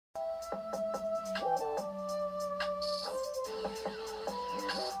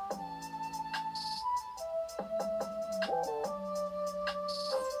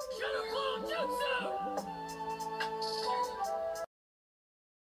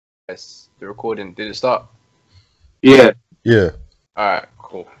Yes, the recording. Did it start? Yeah. Alright,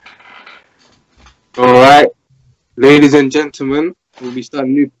 cool. Alright. Ladies and gentlemen, we'll be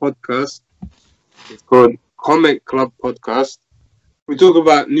starting a new podcast. It's called Comment Club Podcast. We talk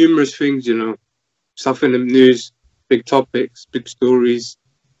about numerous things, you know, stuff in the news, big topics, big stories.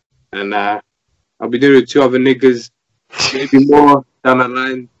 And I'll be doing it with two other niggas, maybe more down the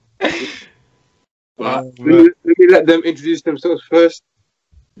line. But let me let them introduce themselves first.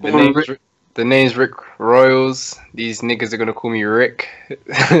 The name's Rick Royals. These niggas are gonna call me Rick.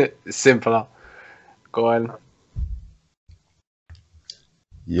 Simpler. Go on.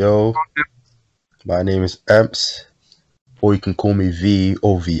 Yo, my name is Amps, or you can call me V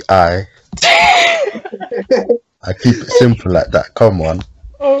or VI. I keep it simple like that. Come on.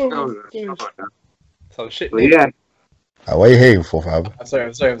 Oh, some shit. Yeah. What are you hating for, fam? I'm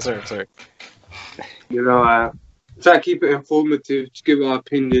sorry. You know, try to keep it informative, just give our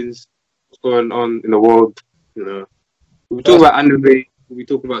opinions, what's going on in the world, you know. We talk about anime, we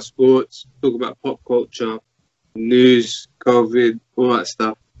talk about sports, talk about pop culture, news, COVID, all that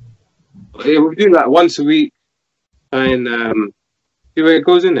stuff. But yeah, we do like once a week, and see where it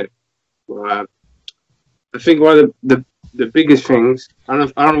goes in it. But, I think one of the biggest things, I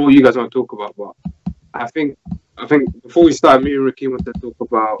don't know what you guys want to talk about, but I think before we start, me and Ricky want to talk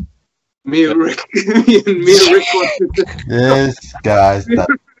about me and Rick wanted to... Yes, guys,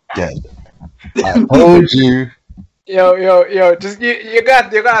 that's good. I told you. Yo, just you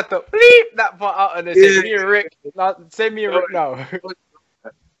got to bleep that part out and then say me and Rick. Say me and Rick now.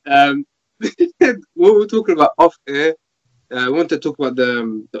 What we're talking about off air, I want to talk about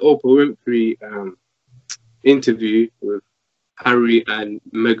the Oprah Winfrey interview with Harry and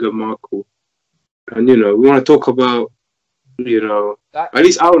Meghan Markle. And, you know, we want to talk about, you know, at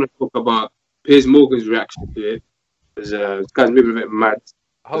least I want to talk about Piers Morgan's reaction to it. Because this guy's maybe a bit mad.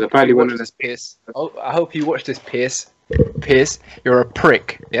 I hope you watch this, Piers. Piers, you're a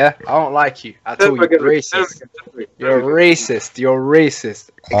prick, yeah? I don't like you. I told you, racist. You're racist.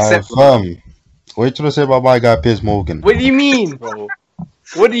 What are you trying to say about my guy Piers Morgan? What do you mean, bro?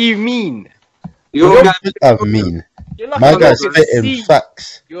 What do you mean? My guy's spitting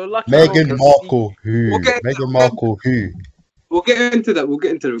facts. Meghan Markle, who? Meghan Markle, who? We'll get into that.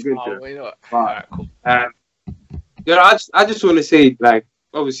 Why not? Alright, cool. You know, I just want to say, like,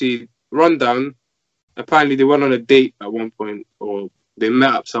 obviously, rundown. Apparently, they went on a date at one point, or they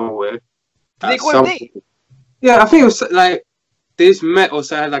met up somewhere. Did they go on a date? Yeah, I think it was like they just met or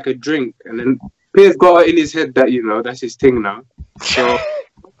had like a drink, and then Piers got it in his head that, you know, that's his thing now. So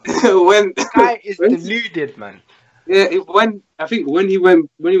when the guy is deluded, man. Yeah, when he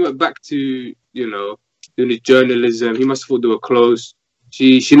went back to, you know, doing his journalism, he must have thought they were close.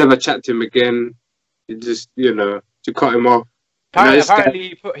 She never chatted to him again. It just, you know, to cut him off.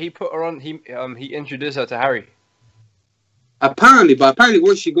 Apparently he put her on. He introduced her to Harry. Apparently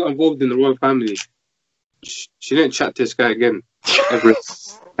once she got involved in the royal family, she didn't chat to this guy again ever.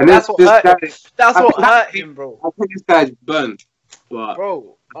 And that's what hurt him, bro. I think this guy's burnt. But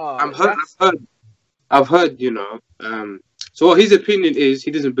bro, I've heard, you know. So what his opinion is,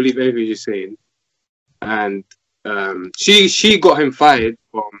 he doesn't believe anything you're saying, and she got him fired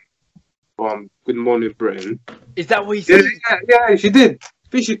from Good Morning Britain. Is that what he said? Yeah, she did. I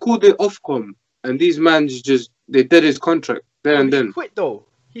think she called it Ofcom, and these mans they did his contract there and then. He quit though.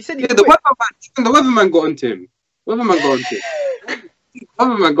 He said he quit. The weatherman got onto him. Weatherman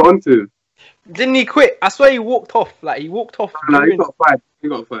got onto him. Didn't he quit? I swear he walked off. Like he walked off. No, he got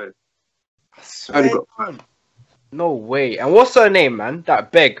fired. I swear. No way. And what's her name, man?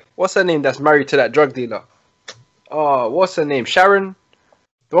 That Beg. What's her name? That's married to that drug dealer. Oh, what's her name? Sharon,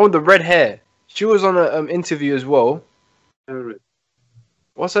 the one with the red hair. She was on an interview as well.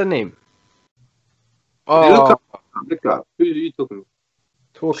 What's her name? Oh, look up. Who are you talking about?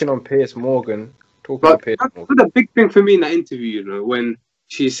 Talking on Piers Morgan. The big thing for me in that interview, you know, when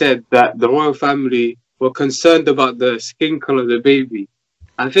she said that the royal family were concerned about the skin color of the baby.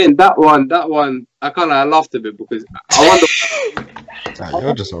 I think that one, I laughed a bit because I wonder.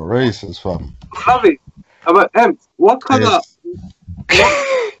 You're just a racist, fam. I love it. But what color? Yes.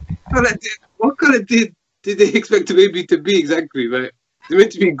 What color did they expect the baby to be exactly? Like, they're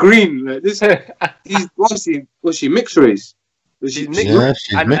meant to be green. Like this. Was she mixed race? She's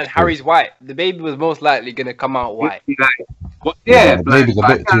mixed. And Harry's white. The baby was most likely gonna come out white. The baby's a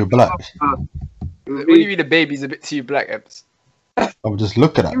bit too black. What do you mean the baby's a bit too black, Ebbs? I'm just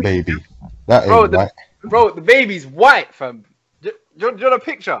looking at that baby. That Bro, ain't right. Bro, the baby's white, fam. Do you want a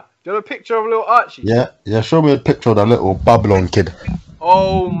picture? Do you want a picture of little Archie? Yeah. Show me a picture of that little Babylon kid.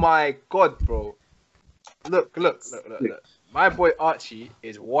 Oh my god, bro. Look. My boy Archie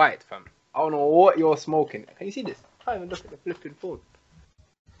is white, fam. I don't know what you're smoking. Can you see this? I can't even look at the flipping phone.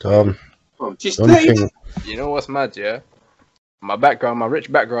 You know what's mad, yeah? My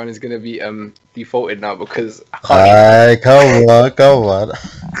rich background is gonna be defaulted now because I can't. Come on.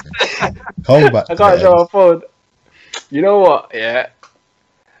 Come back. I can't show my phone. You know what? Yeah.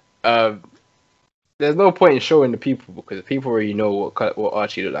 There's no point in showing the people because people already know what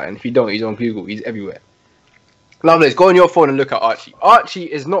Archie look like, and if you don't, he's on Google. He's everywhere. Lovelace, go on your phone and look at Archie. Archie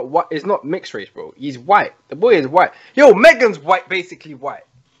is not white. Is not mixed race, bro. He's white. The boy is white. Yo, Meghan's white, basically white.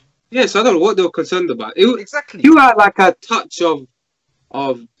 Yes, I don't know what they were concerned about. Exactly. You had like a touch of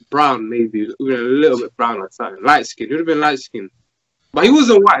brown, maybe a little bit brown or something. Light skin. He would have been light skin, but he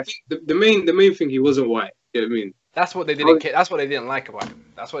wasn't white. I think the main thing, he wasn't white. You know what I mean? That's what they didn't. That's what they didn't like about him.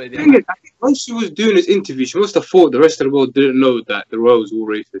 That's what they didn't. I think when she was doing this interview, she must have thought the rest of the world didn't know that the royals were all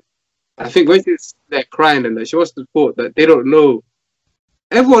racist. I think when she's there crying and that, she must have thought that they don't know.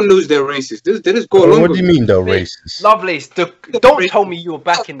 Everyone knows they're racist. They just go along. What do you mean they're racist? Lovelace, don't tell me you're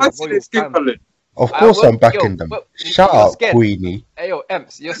backing the royal family. Of course I'm backing them. Shut up, Queenie. Hey yo,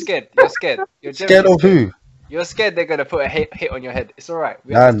 Emps, you're scared. You're scared of who? You're scared they're gonna put a hit on your head. It's alright.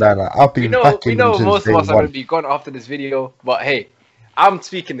 Nah. I've been backing them since most of us day are one. gonna be gone after this video, but hey, I'm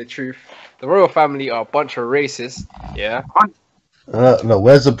speaking the truth. The royal family are a bunch of racists. Yeah. No,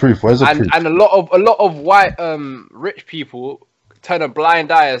 where's the proof? And a lot of white rich people turn a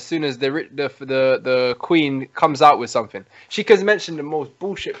blind eye as soon as the queen comes out with something. She can mention the most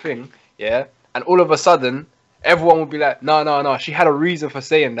bullshit thing, yeah, and all of a sudden everyone will be like, no, she had a reason for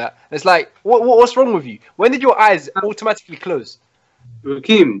saying that. And it's like, what's wrong with you? When did your eyes automatically close?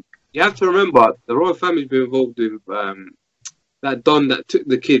 Rakim, you have to remember the royal family's been involved with that Don that took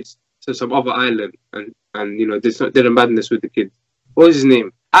the kids to some other island and did a madness with the kids. What was his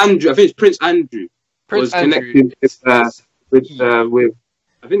name? Andrew. I think it's Prince Andrew. Prince Andrew connected with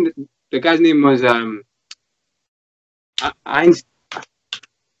I think the guy's name was Einstein.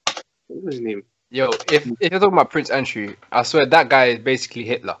 What was his name? Yo, if you're talking about Prince Andrew, I swear that guy is basically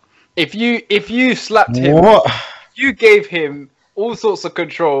Hitler. If you slapped him, you gave him all sorts of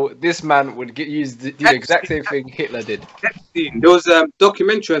control, this man would do the exact same thing Hitler did. There was a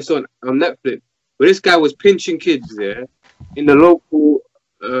documentary I saw on Netflix where this guy was pinching kids there in the local,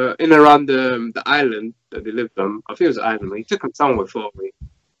 in around the island that they lived on. I think it was an island. He took them somewhere far away,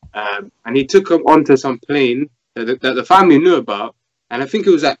 and he took them onto some plane that the family knew about. And I think it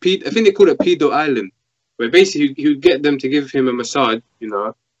was I think they called it Pedo Island, where basically he would get them to give him a massage, with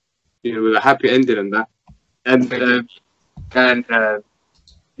a happy ending and that. And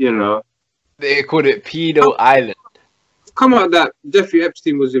they called it Pedo Island. Come out that Jeffrey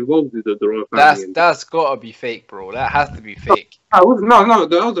Epstein was involved with the royal family. That's gotta be fake, bro. That has to be fake. No,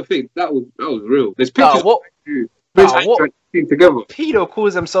 that was a fake. That was real. There's pictures. What? Together. Pedo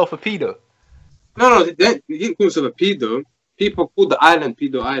calls himself a pedo. No, he didn't call himself a pedo. People called the island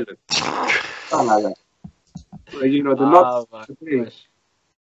Pedo Island. Something like that. But, they're not.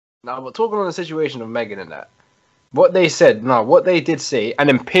 Now, but talking on the situation of Meghan and that, what they did say, and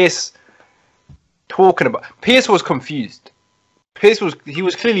then Pierce was confused. He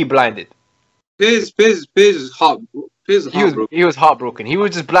was clearly blinded. Pierce is heartbroken. He was heartbroken. He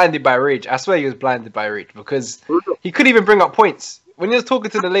was just blinded by rage. I swear he was blinded by rage because he couldn't even bring up points. When he was talking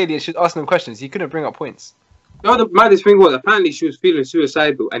to the lady and she was asking him questions, he couldn't bring up points. No, the maddest thing was apparently she was feeling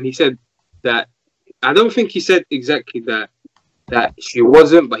suicidal, and he said that. I don't think he said exactly that she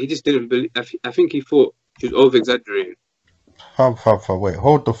wasn't, but he just didn't believe. I think he thought she was over exaggerating. Wait,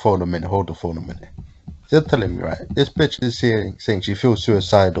 hold the phone a minute. You're telling me, right? This bitch is saying she feels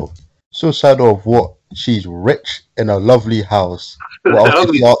suicidal. Suicidal of what? She's rich in a lovely house. What else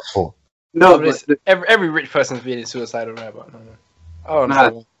did she ask for? No, every rich person's feeling suicidal right about now. Oh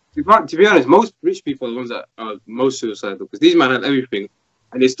no. To be honest, most rich people are the ones that are most suicidal because these men have everything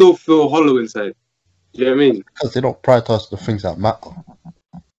and they still feel hollow inside. Do you know what I mean? Because they don't prioritize the things that matter.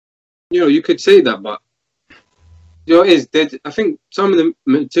 You could say that, but I think some of the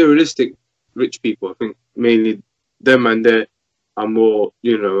materialistic rich people, I think mainly them and they are more,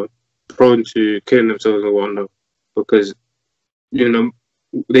 prone to killing themselves and whatnot because,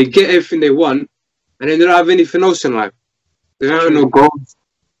 they get everything they want and then they don't have anything else in life. They don't have no goals.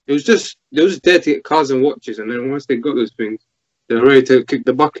 They was just there to get cars and watches, and then once they got those things, they're ready to kick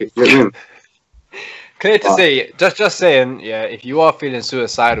the bucket. You know what I mean? Clear to say, just saying, yeah. If you are feeling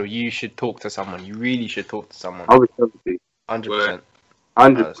suicidal, you should talk to someone. You really should talk to someone. Obviously. 100%.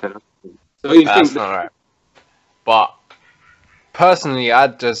 100%. So you That's think not right. But personally,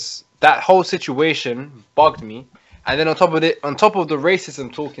 that whole situation bugged me. And then on top of the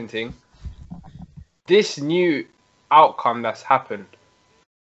racism talking thing, this new outcome that's happened,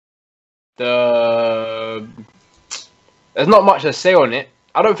 there's not much to say on it.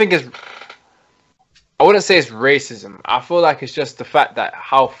 I wouldn't say it's racism. I feel like it's just the fact that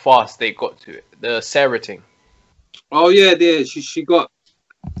how fast they got to it. The Sarah thing. Oh yeah, she got.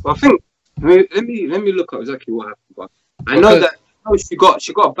 I think let me look up exactly what happened. But I know that she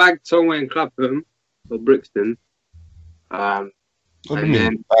got bagged somewhere in Clapham or Brixton. What do you And mean?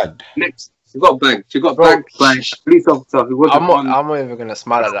 then Bad. next she got bagged. She got bagged by a police officer who wasn't I'm not even gonna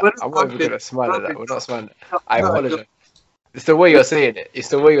smile at that. We're not smiling at that. I apologize. It's the way you're saying it.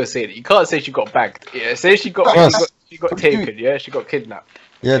 You can't say she got bagged. Yeah, say she got taken. Yeah, she got kidnapped.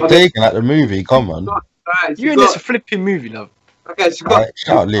 Yeah, taken at the movie. Come on. You in this flipping movie, love. Okay, she got. Alright,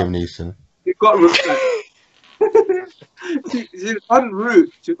 shout out Liam Neeson. She got she's en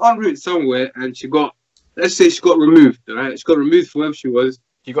route. She's en route somewhere, and she got. Let's say she got removed. Right, she got removed from wherever she was.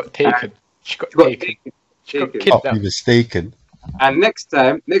 She got taken. She got taken. She got Not kidnapped. be mistaken. And next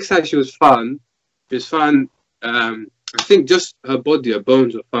time she was found. I think just her body, her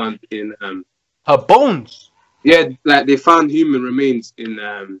bones were found in Her bones. Yeah, like they found human remains in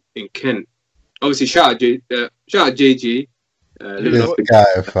Kent. Obviously, shout out JG. This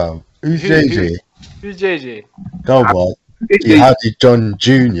guy, fam. Who's JJ? Who's JJ? Come on. He had the John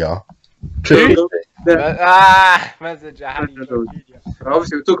Jr. Message. I had you.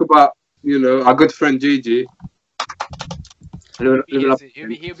 Obviously, we talk about our good friend JJ. He'll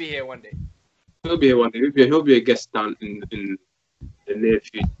be here one day. He'll be here one day. He'll be a guest down in the near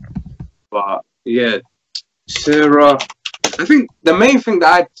future. But yeah, Sarah. I think the main thing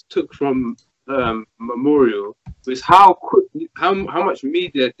that I took from Memorial was how much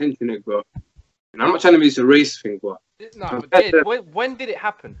media attention it got. And I'm not trying to make this a race thing, but when did it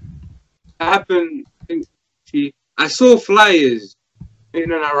happen? It happened. I saw flyers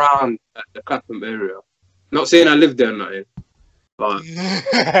in and around the Clapham area. Not saying I live there or nothing, but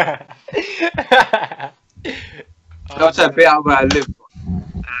not a bit out where I live.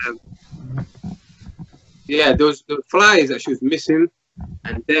 Yeah, those flyers that she was missing,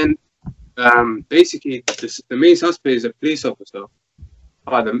 and then basically the main suspect is a police officer,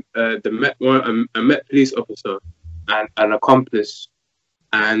 a Met police officer, and an accomplice,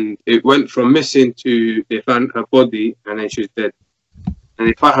 and it went from missing to they found her body and then she was dead, and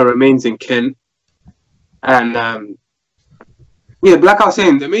they found her remains in Kent, and yeah, like I was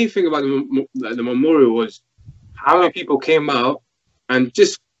saying, the main thing about the memorial was how many people came out, and I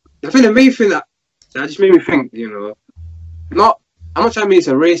think the main thing that just made me think, I'm not trying to make it's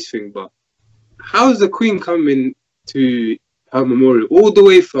a race thing, but how's the Queen coming to her memorial all the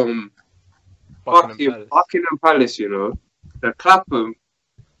way from Buckingham Palace, the Clapham,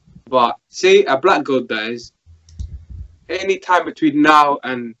 but say a black girl dies, any time between now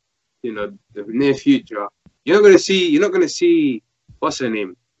and the near future, you're not gonna see what's her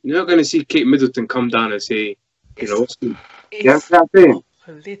name? You're not gonna see Kate Middleton come down and say, what's the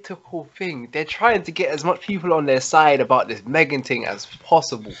political thing. They're trying to get as much people on their side about this Meghan thing as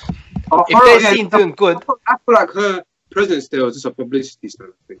possible. If they seem doing good, I feel like her presence there was just a publicity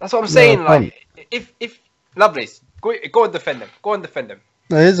stunt. That's what I'm saying. Like, if Lovelace, go and defend them. Go and defend them.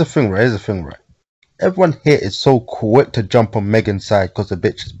 No, here's the thing, right? Everyone here is so quick to jump on Meghan's side because the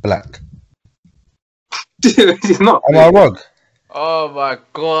bitch is black. She's not. Am I wrong? Oh my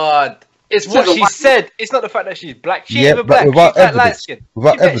god. It's what she said. It's not the fact that she's black. She ain't even black. She's Without light skin.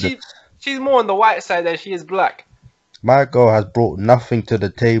 evidence. She's more on the white side than she is black. My girl has brought nothing to the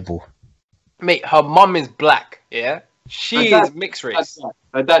table. Mate, her mum is black, yeah? She is mixed race.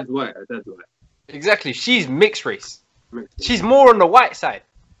 Her dad's white. Exactly, she's mixed race. She's more on the white side.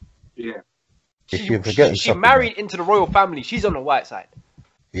 Yeah. She married into the royal family. She's on the white side.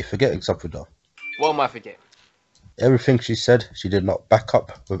 You're forgetting something though. What am I forgetting? Everything she said, she did not back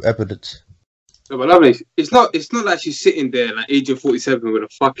up with evidence. No, but lovely. It's not like she's sitting there like age of 47 with a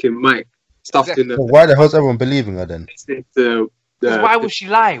fucking mic stuffed in the. So why the hell's everyone believing her then? Why would she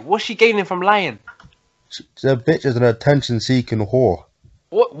lie? What's she gaining from lying? The bitch is an attention-seeking whore.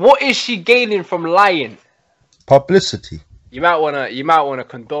 What is she gaining from lying? Publicity. You might wanna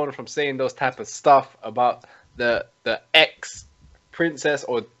condone her from saying those type of stuff about the ex princess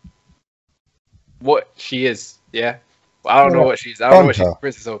or what she is. Yeah, well, I don't know what she is. I don't know what she's a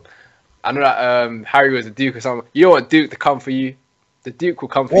princess of. I know that Harry was a duke or something. You don't want Duke to come for you. The Duke will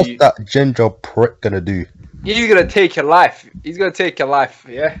come for you. What's that ginger prick gonna do? He's gonna take your life. He's gonna take your life.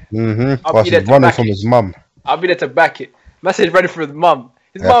 Yeah. While he's running from his mum. I'll be there to back it. Message ready for his mum.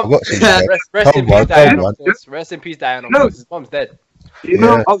 His Yeah, I mum. forgot she was dead. Rest in Come on, peace, Diana. come on. Of course. Rest in peace, Diana. Of No. course. His mum's dead. You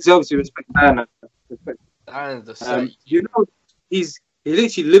know, Yeah. obviously respect Diana. Respect. Diana's the son. You know, he's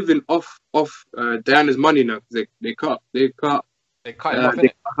literally living off Diana's money now because they cut They cut him off, they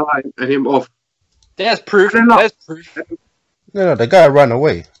innit? cut him off. There's proof. I don't know. There's proof. No, the guy ran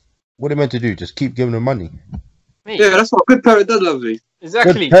away. What are they meant to do? Just keep giving him money. Mate, Yeah, that's what a good parent does, lovely.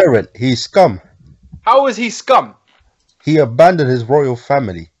 exactly. Good parent. He's scum. How is he scum? He abandoned his royal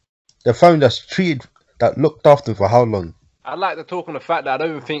family. The family that looked after him for how long? I'd like to talk on the fact that I don't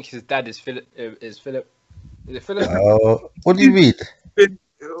even think his dad is Philip. Is Philip? Is it Philip? What do you mean? Do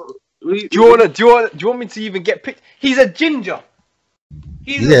you want me to even get picked? He's a ginger.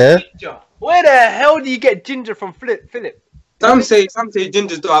 He's Yeah. a ginger. Where the hell do you get ginger from, Philip? Some say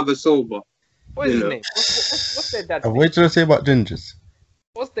gingers don't have a soul, but What is his Yeah. name? What's their dad's And name? what did I say about gingers?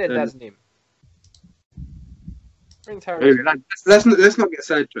 What's their dad's name? Prince Harry. anyway, let's not get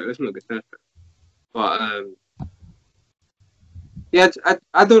sidetracked. Let's not get sidetracked. But yeah,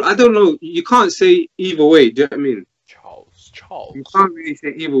 I don't know. You can't say either way. Do you know what I mean? Charles. You can't really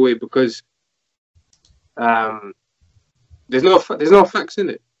say either way because there's no facts in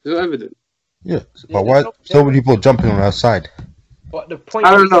it. There's no evidence. Yeah, but why so many people jumping on her side? But the point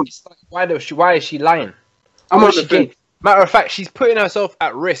I don't is, know. it's like, why is she lying? I'm What on is the she gain? fence. Matter of fact, she's putting herself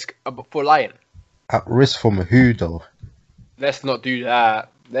at risk for lying. At risk from who though? Let's not do that.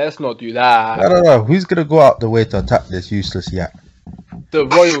 I don't know. Who's gonna go out the way to attack this useless yak? The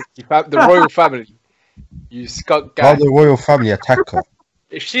royal family. You skunk How guy. the royal family attack her?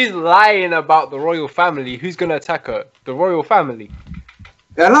 If she's lying about the royal family, who's gonna attack her? The royal family.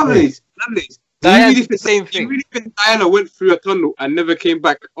 Yeah, lovelies. Diana's the same You thing. really think Diana went through a tunnel and never came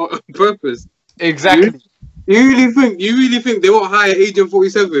back on purpose? Exactly. You really think they won't hire Agent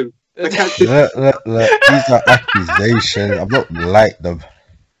 47? Look, these are accusations. I'm not like them.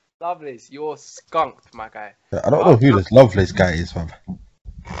 Lovelace, you're skunked, my guy. I don't know who this Lovelace guy is, fam.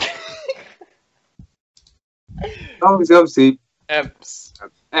 Obviously, Emps.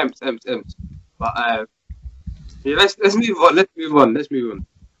 Emps. But yeah, let's move on. Let's move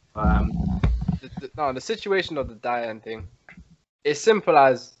on. The situation of the Diane thing is simple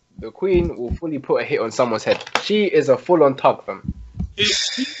as the Queen will fully put a hit on someone's head. She is a full-on tug, fam. She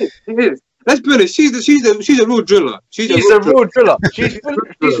is. Let's be honest. She's a real driller. She's a real driller. She's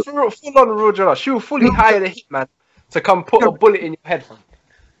full on real driller. She'll fully hire the hitman to come put a bullet in your head, fam.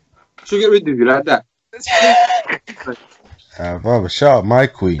 She'll get rid of you like that. Brother, shout out my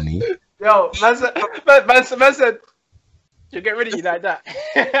queenie. Yo, man said, you'll get rid of you like that.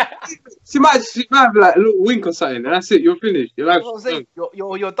 She might have like a little wink or something, and that's it. You're finished. Your That's life's what I'm saying.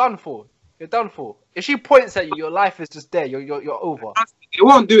 done. You're done for. You're done for. If she points at you, your life is just there. You're over. They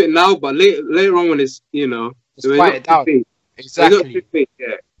won't do it now, but later on when it's Just quiet it down. Exactly.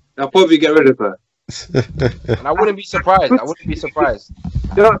 Yeah, they'll probably get rid of her. And I wouldn't be surprised.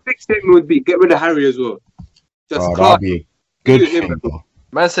 The big statement would be get rid of Harry as well. Just Oh, class. that'd be a good Yeah. thing, though.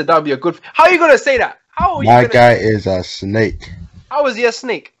 Man said that'd be a good. How are you gonna say that? My guy is a snake. How is he a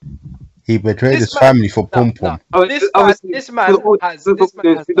snake? He betrayed This his man- family for pom pom. Obviously, This man has.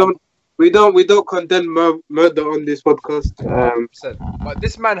 we don't condemn murder on this podcast. 100%. But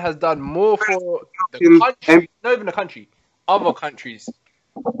this man has done more for the country, not even the country, other countries,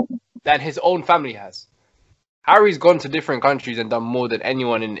 than his own family has. Harry's gone to different countries and done more than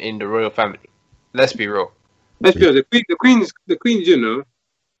anyone in the royal family. Let's be real. Let's be honest. The queen's,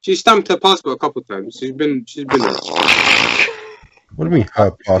 she stamped her passport a couple times. She's been. What do you mean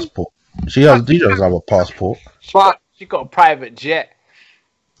her passport? She doesn't have a passport. But She got a private jet.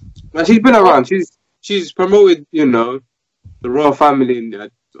 she's been around. She's promoted, the royal family in a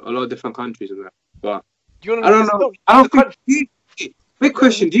lot of different countries and that. But Do you I don't know. I don't think. Big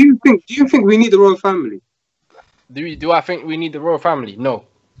question. Do you think we need the royal family? Do I think we need the royal family? No.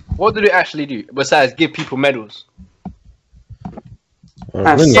 What do they actually do besides give people medals?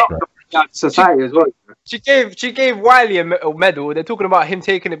 And society as well. She gave Wiley a medal. They're talking about them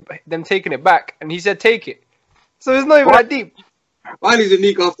taking it back, and he said take it. So it's not even that deep. Wiley's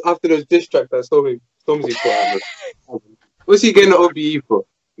unique after those diss tracks that Stormzy put out. What's he getting the OBE for?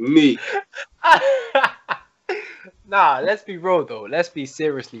 Me. Nah, let's be real though. Let's be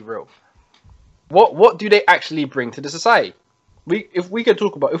seriously real. What do they actually bring to the society? If we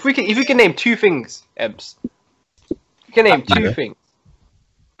can name two things, Ebs. You can name two things.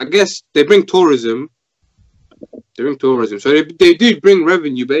 I guess they bring tourism. So they do bring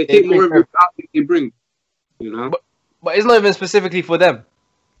revenue, but they take more revenue out than they bring. But it's not even specifically for them.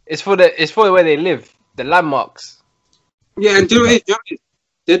 It's for where they live, the landmarks. Yeah, and do you know what it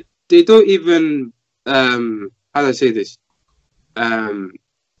is? They don't even how do I say this? they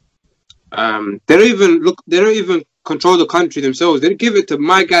don't even control the country themselves. They give it to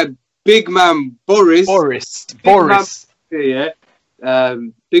my guy, big man Boris. Yeah.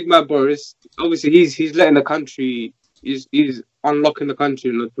 Big man Boris. Obviously, he's letting the country. He's unlocking the country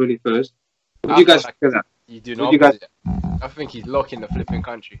on the 21st. What do you guys think of that? You do not. I think he's locking the flipping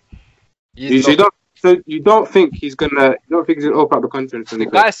country. So you don't think he's gonna? You don't think he's gonna open up the country on the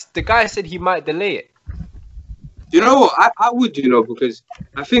 21st? The guy said he might delay it. You know what? I would, because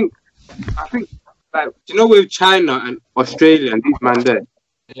I think like, with China and Australia and these man there,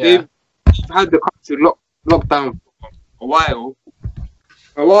 they've had the country locked down for a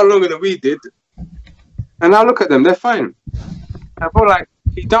while longer than we did. And now look at them, they're fine. I feel like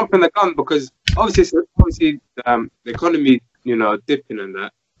he's jumping the gun because obviously the economy, dipping and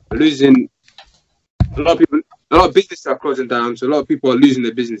that. We're losing a lot of businesses are closing down, so a lot of people are losing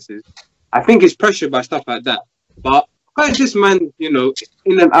their businesses. I think it's pressured by stuff like that. But why is this man, in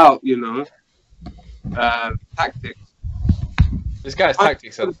and out, tactics? This guy's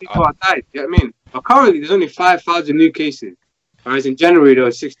tactics are people are died, you know what I mean? But currently there's only 5,000 new cases. Whereas in January there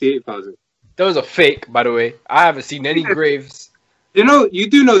was 68,000. Those are fake, by the way. I haven't seen any graves. You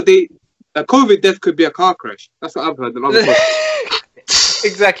do know a COVID death could be a car crash. That's what I've heard.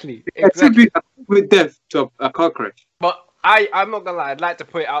 Exactly. It could be a COVID death to a car crash. But I'm not gonna lie. I'd like to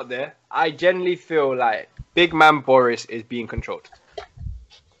put it out there. I genuinely feel like big man Boris is being controlled.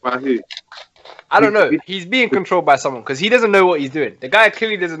 By who? I don't know. He's being controlled by someone because he doesn't know what he's doing. The guy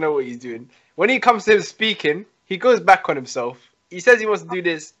clearly doesn't know what he's doing. When he comes to him speaking, he goes back on himself. He says he wants to do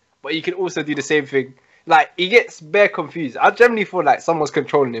this, but he can also do the same thing. Like, he gets bare confused. I generally feel like someone's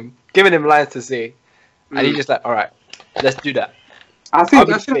controlling him, giving him lines to say, and he's just like, all right, let's do that. I think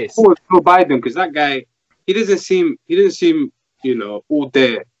it's Joe Biden because that guy, he doesn't seem, all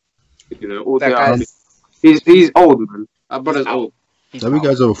there. All there. He's old, man. Our brother's old. Have you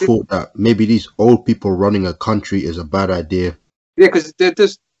guys ever thought that maybe these old people running a country is a bad idea? Yeah, because they're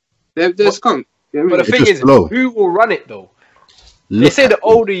skunk. You know what I mean? But the thing is, who will run it though? They say the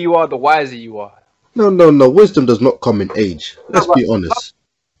older you are, the wiser you are. No. Wisdom does not come in age. Let's be honest.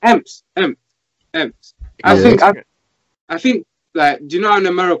 Emps. I think, like, do you know in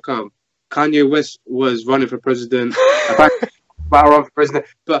America, Kanye West was running for president? Run for president,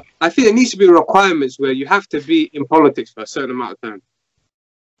 but I think there needs to be requirements where you have to be in politics for a certain amount of time.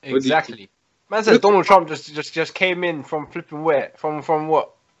 Exactly. Man said Donald Trump just came in from flipping where? From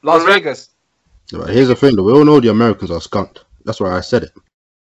what? Las Vegas. Right, here's the thing, though. We all know the Americans are skunked. That's why I said it.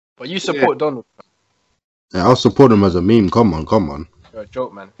 But you support Donald Trump. Yeah, I'll support him as a meme. Come on. You're a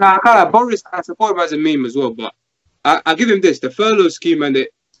joke, man. Nah, Boris, I support him as a meme as well, but I give him this. The furlough scheme and the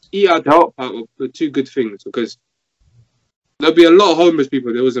ER help part were two good things because there'll be a lot of homeless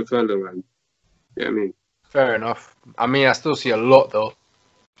people. There wasn't furlough, man. You know what I mean? Fair enough. I mean, I still see a lot, though.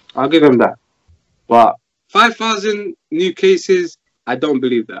 I'll give him that. But 5,000 new cases, I don't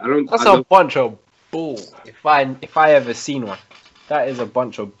believe that. That's a bunch of bull. If I ever seen one, that is a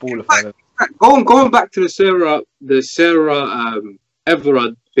bunch of bull. If I ever... Going back to the Sarah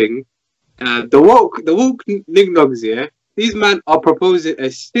Everard thing, the woke nignogs here. These men are proposing a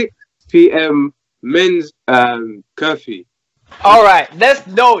 6 p.m. men's curfew. All right, let's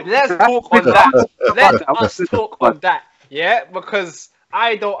talk on that. Let's talk on that. Yeah, because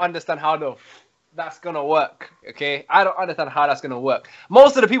I don't understand how that's gonna work. Okay, I don't understand how that's gonna work.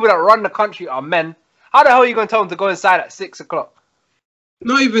 Most of the people that run the country are men. How the hell are you gonna tell them to go inside at 6 o'clock?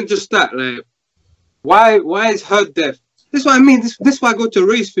 Not even just that. Like, why is her death? This is what I mean. This is why I go to a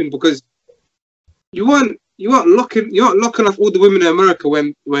race thing because you weren't locking off all the women in America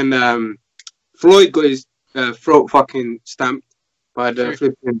when Floyd got his throat fucking stamped by the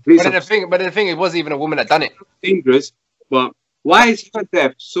flipping police. But the thing, it wasn't even a woman that done it. Dangerous, but why is her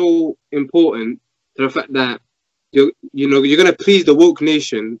death so important to the fact that you're gonna please the woke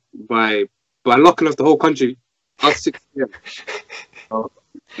nation by locking off the whole country at 6 p.m.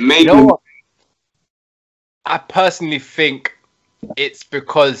 Maybe. You know what? I personally think it's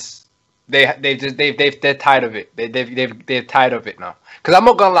because they're tired of it. They're tired of it now. Because I'm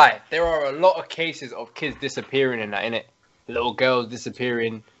not gonna lie, there are a lot of cases of kids disappearing in that, innit? Little girls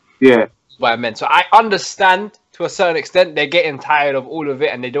disappearing. Yeah. By men. So I understand to a certain extent they're getting tired of all of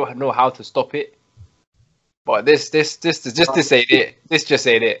it and they don't know how to stop it. But this ain't it. This just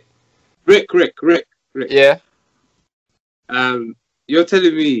ain't it. Rick. Yeah. You're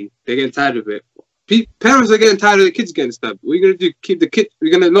telling me they're getting tired of it. Parents are getting tired of the kids getting stabbed. What are you gonna do? Keep the kids?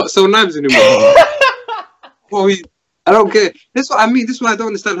 We're gonna not sell knives anymore. Well, I don't get it. That's what I mean. This is why I don't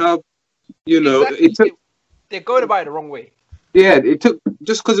understand how, exactly. They're going about it the wrong way. Yeah, it took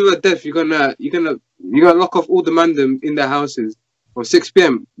just because of her death. You're gonna lock off all the mandem in their houses or 6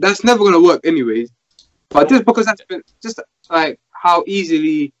 p.m. That's never gonna work anyways. But just because that's been just like how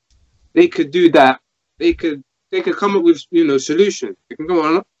easily they could do that, they could come up with solutions. They can come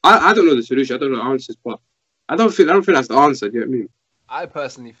on. I don't know the solution. I don't know the answers, but I don't think that's the answer. Do you know what I mean? I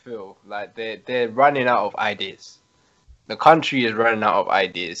personally feel like they're running out of ideas. The country is running out of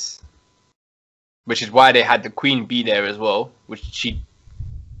ideas, which is why they had the Queen be there as well. Which she.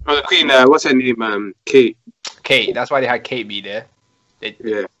 Oh, the Queen. What's her name? Kate. Kate. That's why they had Kate be there.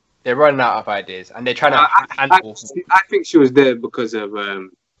 Yeah. They're running out of ideas, and they're trying to handle. I think she was there because of they're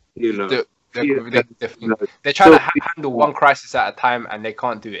trying to handle one crisis at a time, and they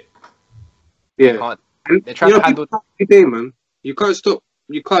can't do it. Yeah. They're trying to handle. Day, man. You can't stop.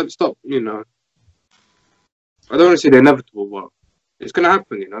 You can't stop. I don't want to say the inevitable, but it's gonna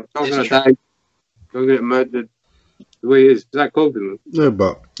happen. Someone's gonna die. Gonna get murdered. The way it is. It's like COVID, man. No,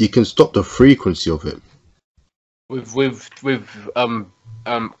 but you can stop the frequency of it. With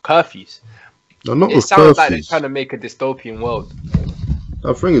curfews. No, not it with sounds curfews. like they're trying to make a dystopian world.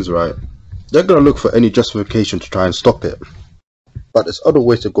 That thing is right. They're gonna look for any justification to try and stop it. But there's other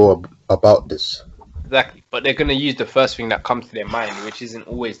ways to go about this. Exactly, but they're gonna use the first thing that comes to their mind, which isn't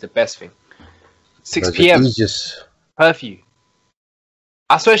always the best thing. 6 p.m. curfew.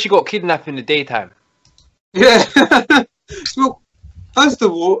 I swear she got kidnapped in the daytime. Yeah. Well, first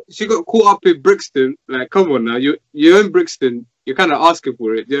of all, she got caught up in Brixton. Like, come on now, you're in Brixton. You're kind of asking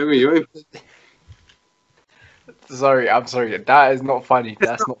for it. Do you know what I mean? You're in... Sorry, I'm sorry. That is not funny.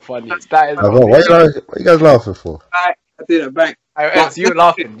 That's not funny. That is. What are you guys laughing for? I did it back. You're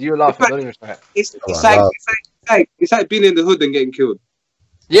laughing. You're laughing. Don't even try it. It's like being in the hood and getting killed.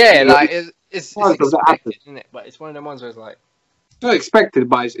 Yeah, like it's expected, isn't it? But it's one of them ones where it's like. It's not expected,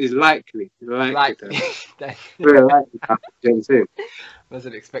 but it's likely. Likely. Very likely. You know what I'm saying?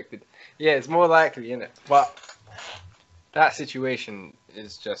 Wasn't expected. Yeah, it's more likely, isn't it? But that situation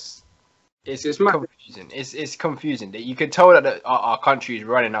is just it's confusing. It's confusing. That you can tell that our country is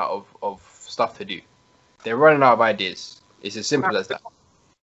running out of stuff to do. They're running out of ideas. It's as simple as that.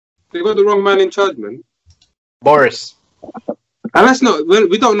 They got the wrong man in charge, man. Boris. And let's not.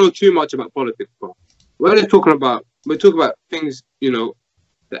 We don't know too much about politics, but we're talking about things that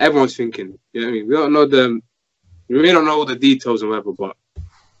everyone's thinking. You know what I mean? We don't know we don't know all the details and whatever, but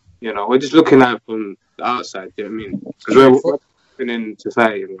we're just looking at it from the outside. You know what I mean? Because we're living in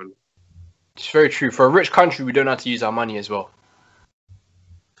society, man. It's very true. For a rich country, we don't have to use our money as well.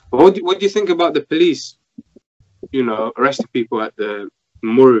 But what do you think about the police? Arresting people at the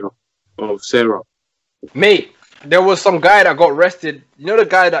memorial of Sarah. Mate, there was some guy that got arrested. You know the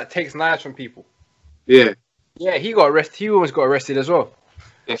guy that takes knives from people? Yeah. Yeah, he got arrested. He almost got arrested as well.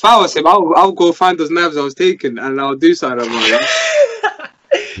 If I was him, I'll go find those knives I was taking and I'll do something about it.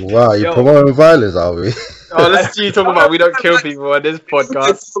 Wow, you're promoting violence, are we? Oh, let's see you talking about we don't kill people on this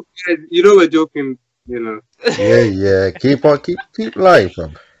podcast. We're joking, Yeah. Keep lying,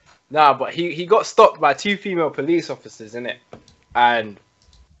 fam. Nah, but he got stopped by 2 female police officers, innit? And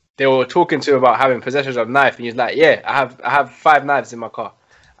they were talking to him about having possession of a knife, and he's like, "Yeah, I have 5 knives in my car."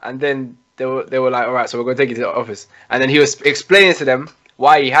 And then they were like, "All right, so we're gonna take you to the office." And then he was explaining to them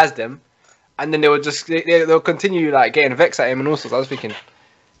why he has them, and then they'll continue like getting vexed at him and all sorts. I was thinking,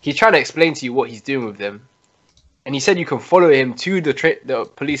 he's trying to explain to you what he's doing with them, and he said you can follow him to the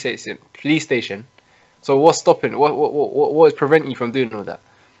police station. So what's stopping? What is preventing you from doing all that?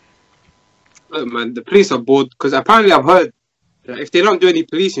 Look, man, the police are bored because apparently I've heard that if they don't do any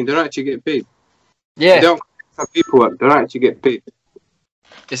policing, they don't actually get paid. Yeah, they don't have people up, they don't actually get paid.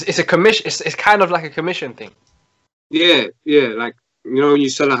 It's a commission. It's kind of like a commission thing. Yeah, like when you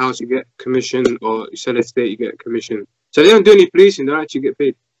sell a house, you get commission, or you sell a estate, you get commission. So they don't do any policing, they don't actually get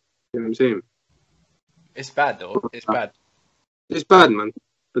paid. You know what I'm saying? It's bad though. It's bad. It's bad, man.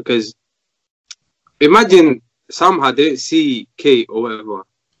 Because imagine somehow they didn't see Kate or whatever,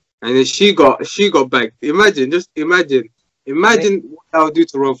 and then she got back. Imagine what that would do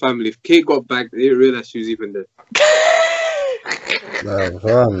to the royal family if Kate got back. They didn't realize she was even there. No,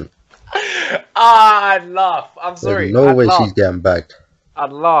 fam. I'd laugh. I'm sorry. There's no way she's getting back.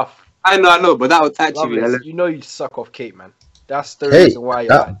 I'd laugh. I know, but that would actually. You suck off Kate, man. That's the reason why you're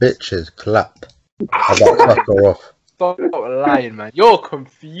that bitch is clapped. I got to suck her off. Stop lying, man. You're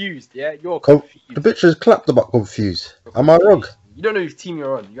confused, yeah? You're confused. The bitch is clapped about confused. Am I wrong? You don't know whose team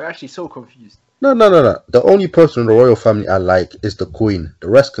you're on. You're actually so confused. No. The only person in the royal family I like is the Queen. The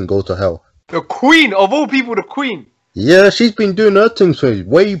rest can go to hell. The Queen? Of all people, the Queen? Yeah, she's been doing her things for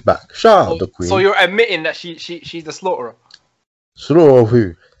way back. Shout out the Queen. So you're admitting that she's the slaughterer? Slaughter of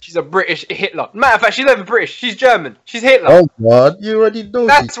who? She's a British Hitler. Matter of fact, she's not even British. She's German. She's Hitler. Oh God, you already know.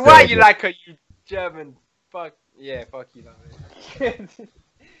 That's why you like her, you German fuck. Yeah, fuck you, man.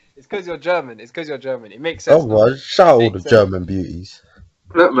 It's because you're German. It's because you're German. It makes sense. Oh, well, shout out all Makes the sense. German beauties.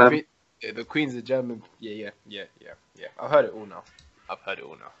 Look, man. The Queen's a German. Yeah. I've heard it all now.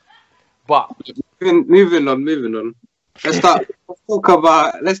 But Moving on. Let's start.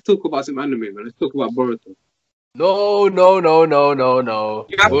 Let's talk about some anime, man. Let's talk about Boruto. no.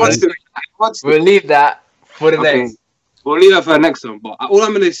 Yeah, We'll leave that for the next. We'll leave that for the next one. But all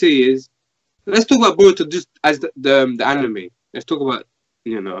I'm gonna say is, let's talk about Boruto just as the anime. Let's talk about,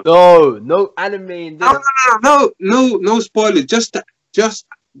 you know. No anime in this. No spoilers. Just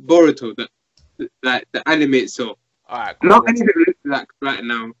Boruto, the anime itself. Alright, Not anything like right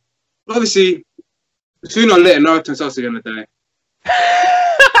now. Obviously, sooner or later, Naruto and Sasuke are gonna die.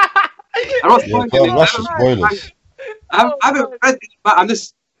 I'm not Yeah, spoiling that's it. the spoilers. I haven't read it, but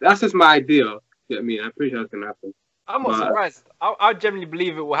that's just my idea. You know what I mean? I'm pretty sure it's gonna happen. I'm not surprised. I generally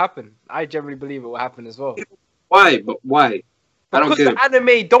believe it will happen. I generally believe it will happen as well. Why? But why? I don't Because get the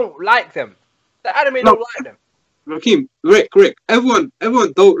anime don't like them. The anime don't like them. Rakim, Rick. Everyone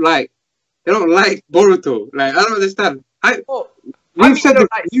don't like. They don't like Boruto. Like, I don't understand. I mean, they don't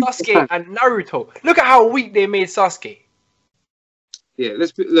like Sasuke and Naruto. Look at how weak they made Sasuke. Yeah,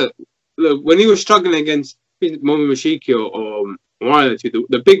 look. When he was struggling against Momoshiki or one of the two,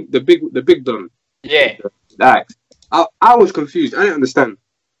 the big don. Yeah. That I was confused. I didn't understand.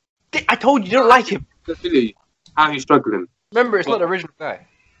 I told you don't like him. Really, how he's struggling. Remember, it's not the original guy.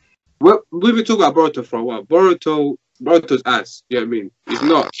 We've been talking about Boruto for a while. Boruto's ass. You know what I mean? He's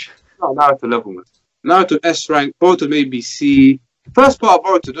not Naruto level, man. Naruto S rank. Boruto maybe C. First part of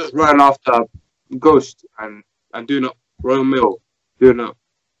Boruto just running after Ghost and doing up Royal Mill, doing up,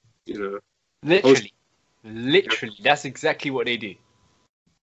 you know. Literally, that's exactly what they do.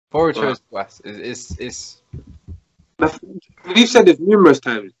 Boruto's ass is. We've said this numerous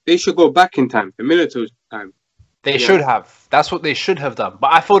times. They should go back in time. The Minato's time. They should have. That's what they should have done.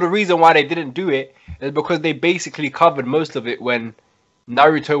 But I thought the reason why they didn't do it is because they basically covered most of it when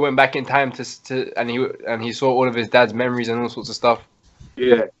Naruto went back in time and he saw all of his dad's memories and all sorts of stuff.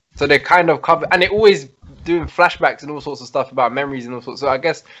 Yeah. So they kind of covered, and they always doing flashbacks and all sorts of stuff about memories and all sorts. So I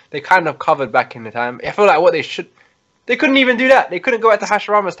guess they kind of covered back in the time. I feel like they couldn't even do that. They couldn't go back to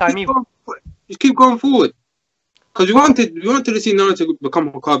Hashirama's time either. Just keep going forward. Because we wanted to see Naruto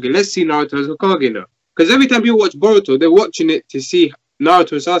become Hokage. Let's see Naruto as Hokage now. Because every time people watch Boruto, they're watching it to see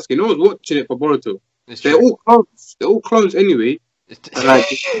Naruto and Sasuke. No one's watching it for Boruto. They're all clones. They're all clones anyway. Like,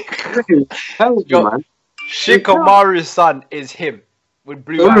 hell you, man. Shikamaru's son is him with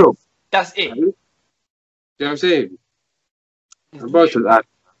blue eyes. That's it. You know what I'm saying?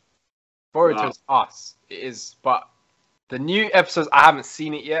 Boruto's us. It is, but the new episodes, I haven't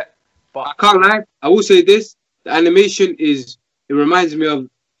seen it yet. But I can't lie. I will say this: the animation it reminds me of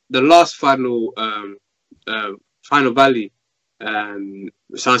the last final Valley,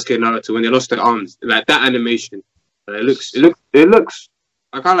 Sasuke and Naruto when they lost their arms. Like that animation, it looks.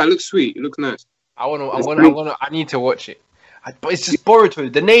 I can't lie. It looks sweet. It looks nice. I need to watch it. But it's just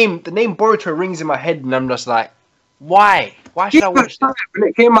Boruto. The name Boruto rings in my head, and I'm just like, why? Why should I watch this? When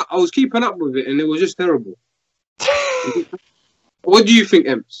it came out, I was keeping up with it, and it was just terrible. What do you think,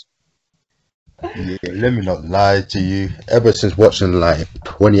 Emps? Yeah, let me not lie to you. Ever since watching like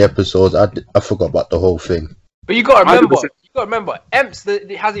 20 episodes, I forgot about the whole thing. But you gotta remember, Emps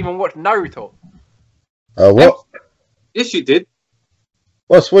hasn't even watched Naruto. What? Yes, you did.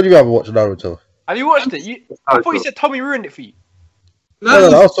 What do you haven't watched Naruto? Have you watched it? I thought you said Tommy ruined it for you. No,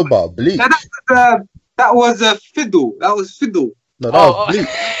 I was talking about Bleach. That was a fiddle. That was fiddle. No, that was Bleach.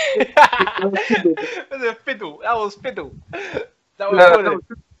 That was a fiddle. That was fiddle. That was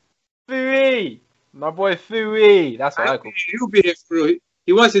Fui. My boy Fui. That's what I call. He'll be here for real.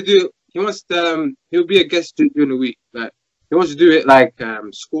 He wants to do. He'll be a guest during the week. Like he wants to do it like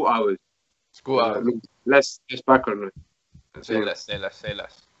school hours. School hours. Less background noise. Say less.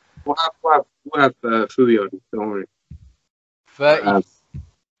 We'll have Fui on. Don't worry. 30.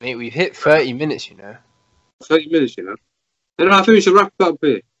 Mate, we've hit 30 minutes. 30 minutes. Then I think we should wrap it up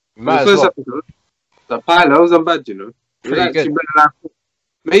here. Might as well. Episode, the pilot wasn't bad. Pretty good.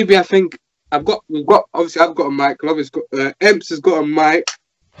 Maybe I think I've got a mic. Lovis got Emps has got a mic.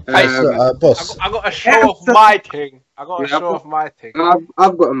 Boss. I got to show off my thing. I've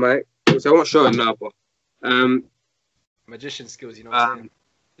got a mic. So I won't show it now, but magician skills. You know what I'm saying?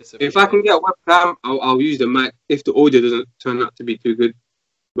 If I can get a webcam, I'll use the mic. If the audio doesn't turn out to be too good,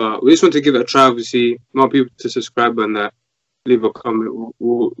 but we just want to give it a try. Obviously, more people to subscribe and that. Leave a comment.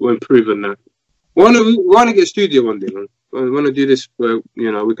 We'll improve on that. We want to get a studio one day, man. We want to do this where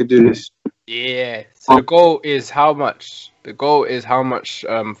we could do this. Yeah. So the goal is how much? The goal is how much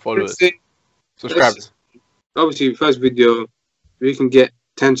followers, subscribers. obviously, first video, if we can get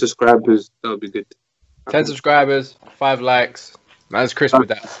 10 subscribers, that would be good. 10 subscribers, 5 likes. Man's crisp with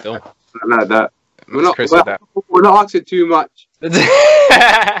that still. Like that. Man's crisp with that. We're not asking too much. Later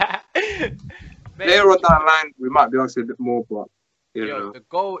Later on down the line, we might be asking a bit more, but you know. The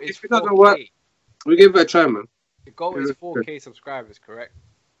goal is If it doesn't 4K. work, we give it a try, man. The goal is 4K subscribers, correct?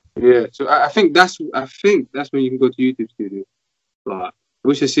 Yeah, so I think that's when you can go to YouTube Studio. Like,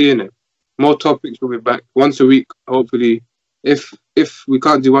 we should see in it. More topics will be back once a week, hopefully. If we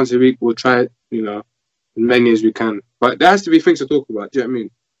can't do once a week, we'll try it, you know, as many as we can. But there has to be things to talk about, do you know what I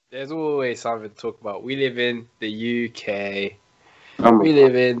mean? There's always something to talk about. We live in the UK. Come We on.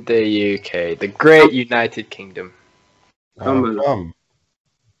 live in the UK, the great United Kingdom.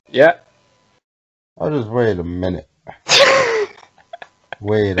 Yeah. I'll just wait a minute.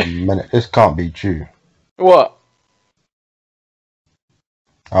 Wait a minute. This can't be true. What?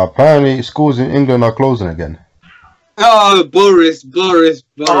 Apparently, schools in England are closing again. Oh, Boris.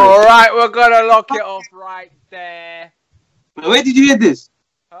 All right, we're gonna lock it off right there. Where did you hear this?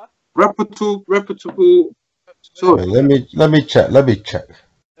 Huh? Reputable. So Wait, let me check. We're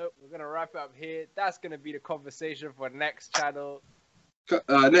gonna wrap it up here. That's gonna be the conversation for next channel.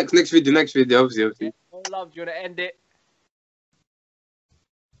 next video, obviously. All love. Do you wanna end it?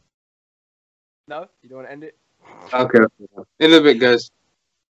 No, you don't wanna end it. Okay. In a bit, guys.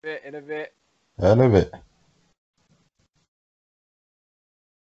 In a bit. I love it.